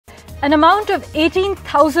An amount of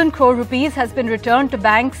 18,000 crore rupees has been returned to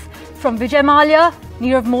banks from Vijay Mallya,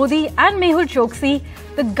 Nirav and Mehul Choksi,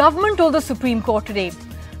 the government told the Supreme Court today.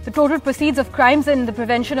 The total proceeds of crimes in the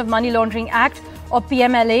Prevention of Money Laundering Act or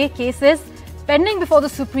PMLA cases pending before the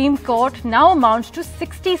Supreme Court now amounts to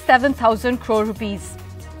 67,000 crore rupees.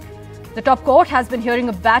 The top court has been hearing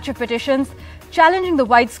a batch of petitions challenging the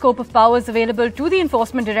wide scope of powers available to the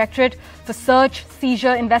Enforcement Directorate for search,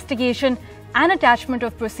 seizure, investigation and attachment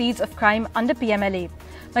of proceeds of crime under PMLA.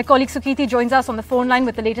 My colleague Sukriti joins us on the phone line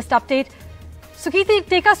with the latest update. Sukriti,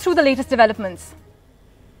 take us through the latest developments.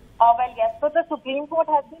 Well, yes. So the Supreme Court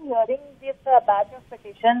has been hearing this batch of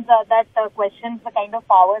petitions that questions the kind of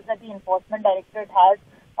powers that the Enforcement Directorate has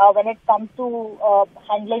when it comes to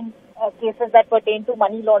handling cases that pertain to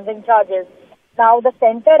money laundering charges. Now, the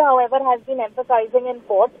centre, however, has been emphasizing in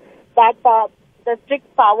court that the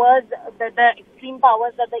strict powers, the extreme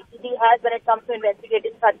powers that the ED has when it comes to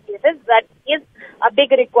investigating such cases, that is a big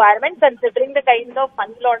requirement considering the kind of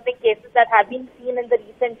money laundering cases that have been seen in the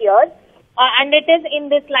recent years. And it is in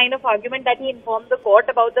this line of argument that he informed the court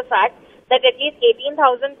about the fact that at least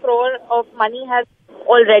 18,000 crore of money has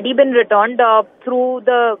already been returned through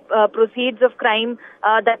the proceeds of crime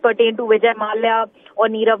that pertain to Vijay Mallya or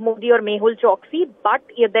Nirav Modi or Mehul Choksi. But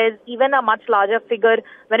there's even a much larger figure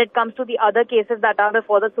when it comes to the other cases that are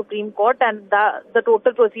before the Supreme Court, and the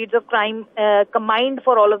total proceeds of crime combined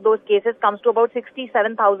for all of those cases comes to about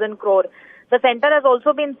 67,000 crore. The centre has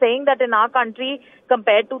also been saying that in our country,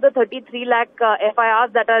 compared to the 33 lakh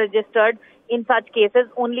FIRs that are registered in such cases,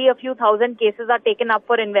 only a few thousand cases are taken up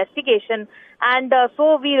for investigation. And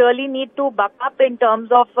so we really need to buck up in terms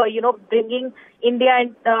of, bringing India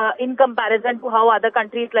in comparison to how other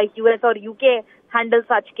countries like US or UK handle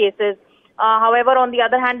such cases. However, on the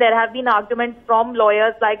other hand, there have been arguments from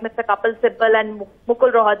lawyers like Mr. Kapil Sibal and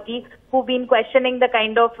Mukul Rohatgi who've been questioning the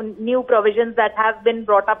kind of new provisions that have been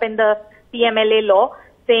brought up in the PMLA law,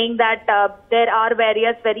 saying that there are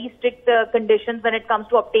various very strict conditions when it comes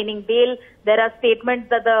to obtaining bail. There are statements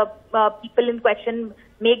that the people in question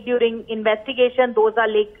make during investigation. Those are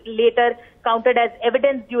later counted as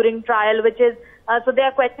evidence during trial, which is, so they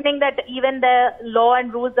are questioning that even the law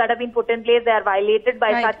and rules that have been put in place, they are violated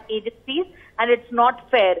by such agencies, and it's not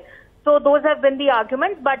fair. So those have been the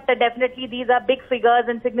arguments, but definitely these are big figures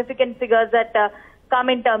and significant figures that come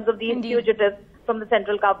in terms of these fugitives from the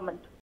central government.